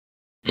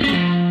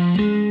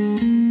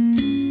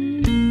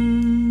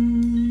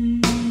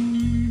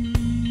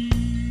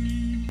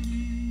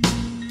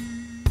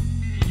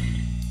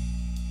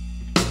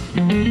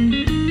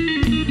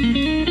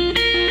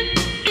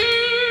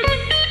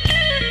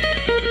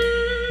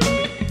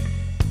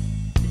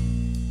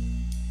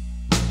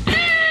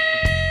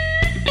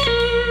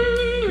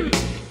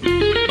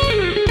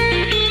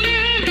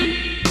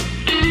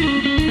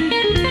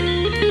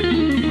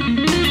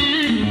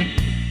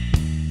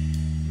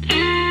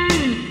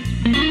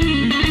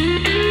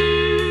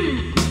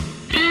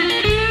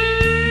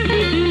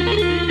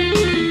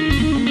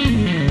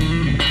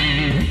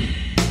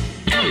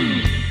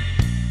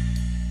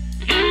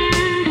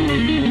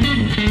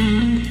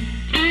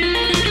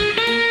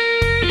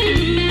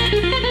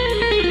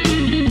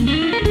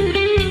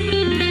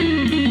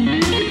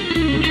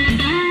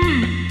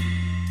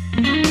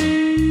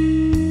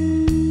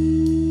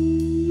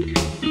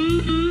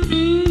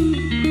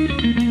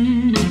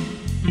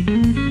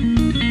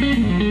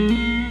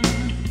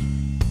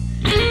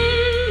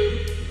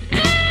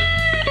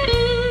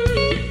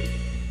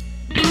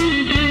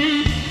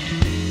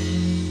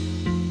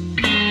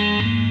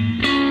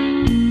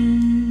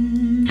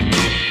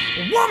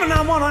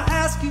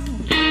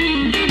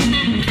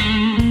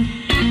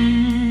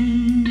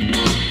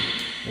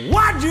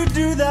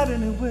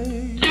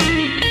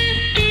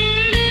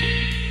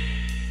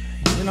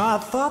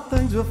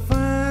things were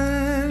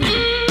fine.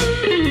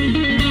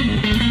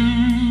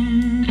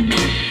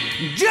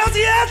 Just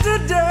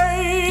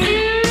yesterday,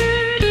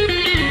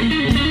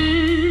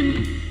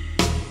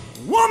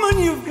 woman,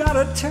 you've got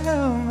to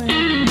tell me.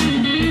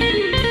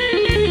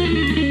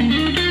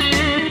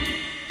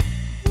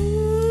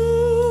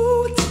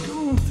 Ooh, what's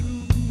going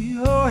through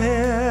your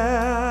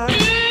head?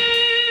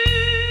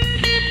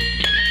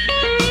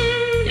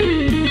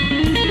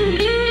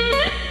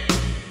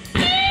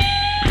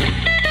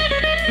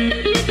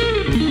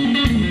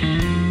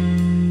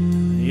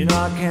 You know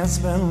I can't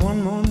spend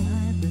one more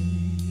night, baby,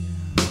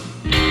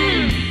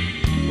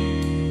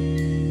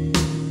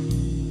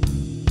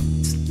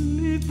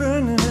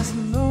 sleeping in this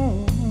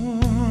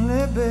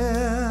lonely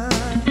bed.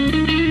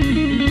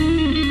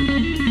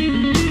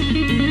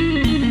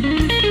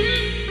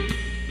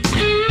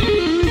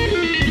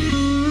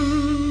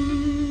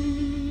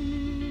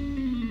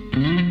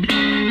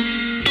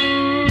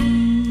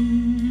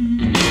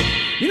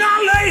 You know I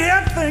lay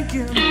here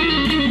thinking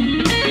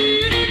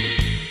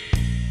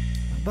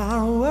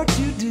about what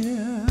you did.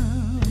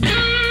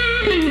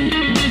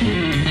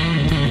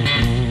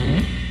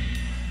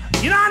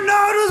 You know I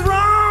know it was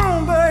wrong,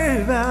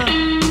 baby,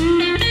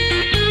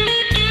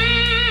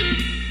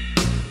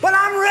 but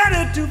I'm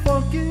ready to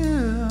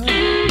forgive.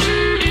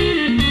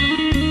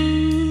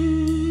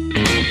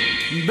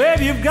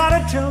 Baby, you've got to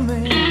tell me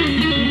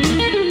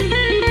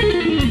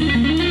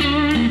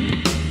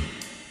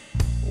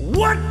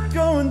what's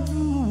going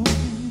through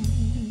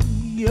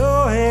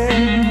your head.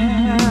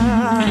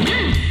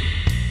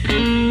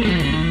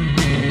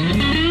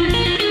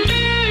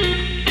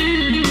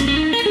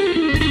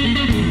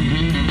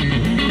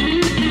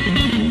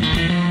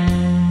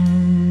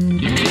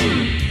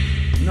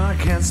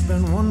 Can't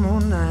spend one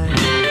more night.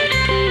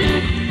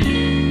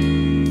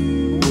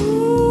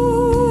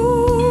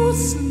 Ooh,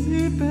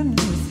 sleeping in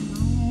this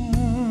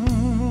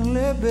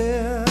lonely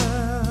bed.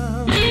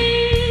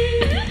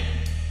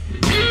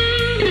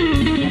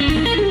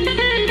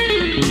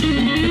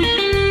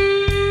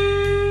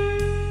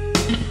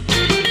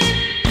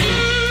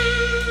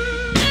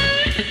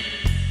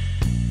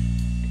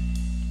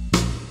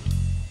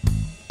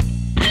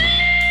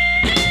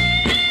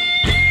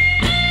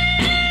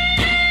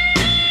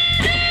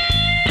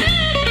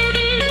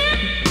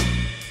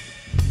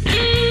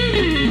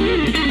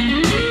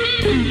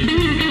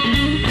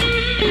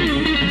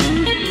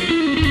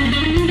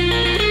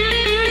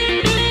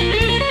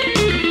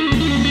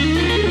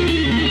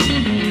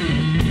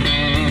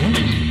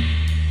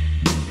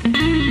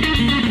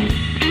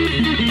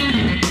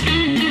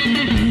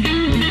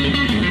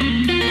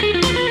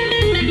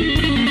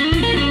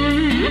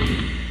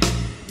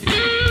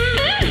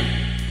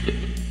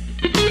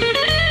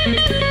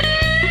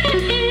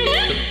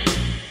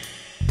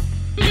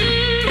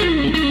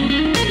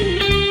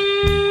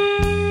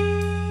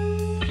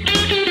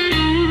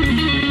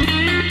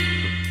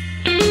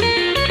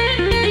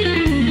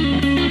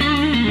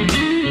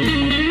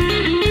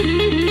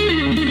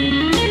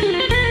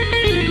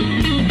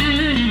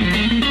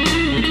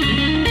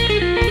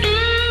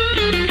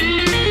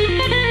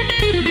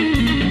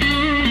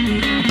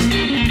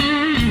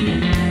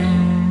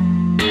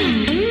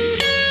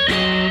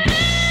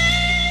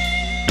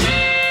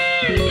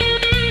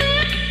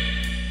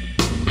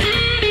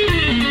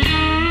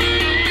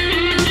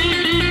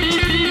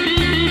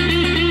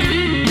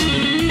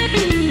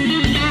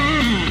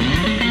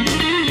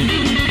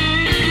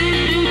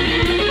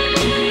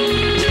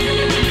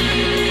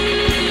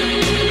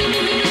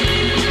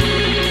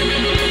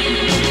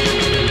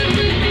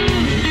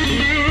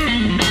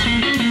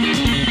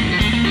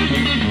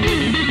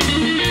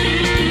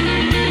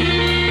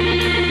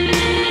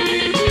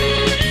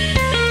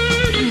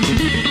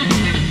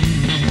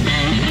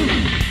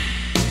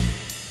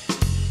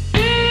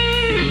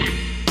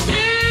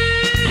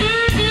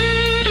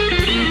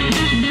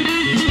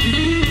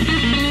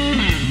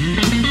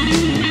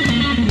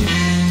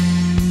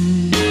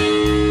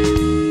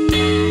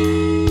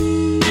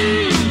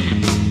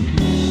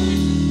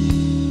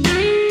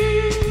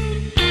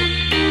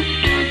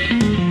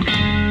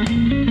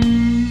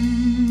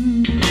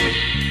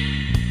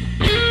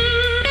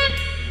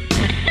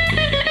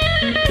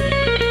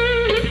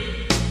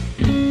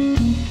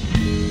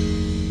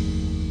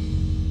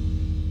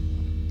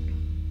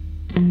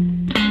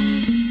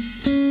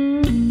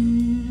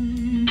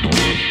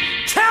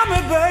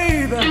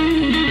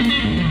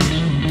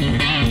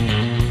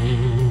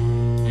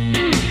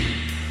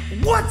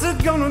 What's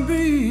it gonna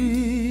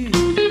be?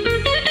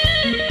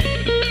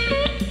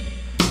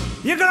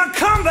 You're gonna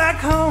come back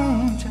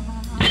home, child,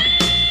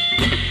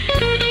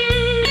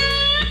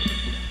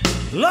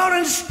 Lord,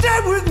 and stay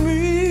with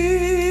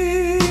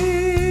me.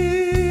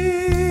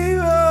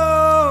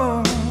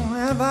 Oh,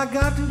 have I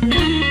got to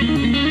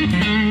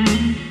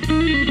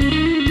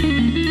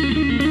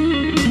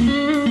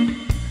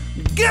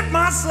get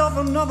myself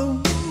another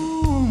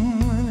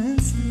woman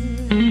instead?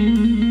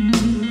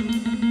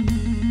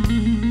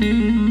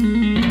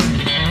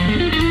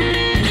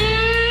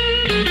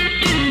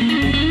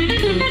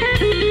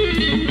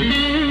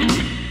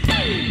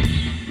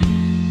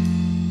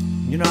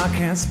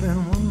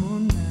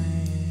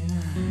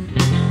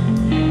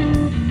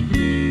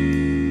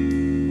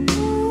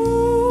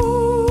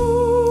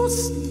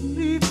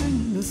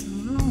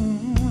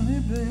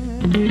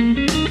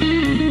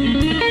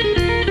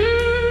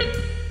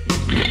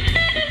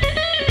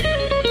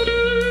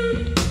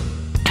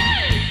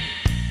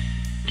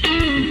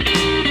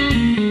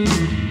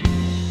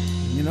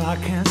 I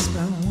can't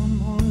spend one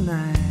more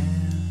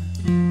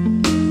night.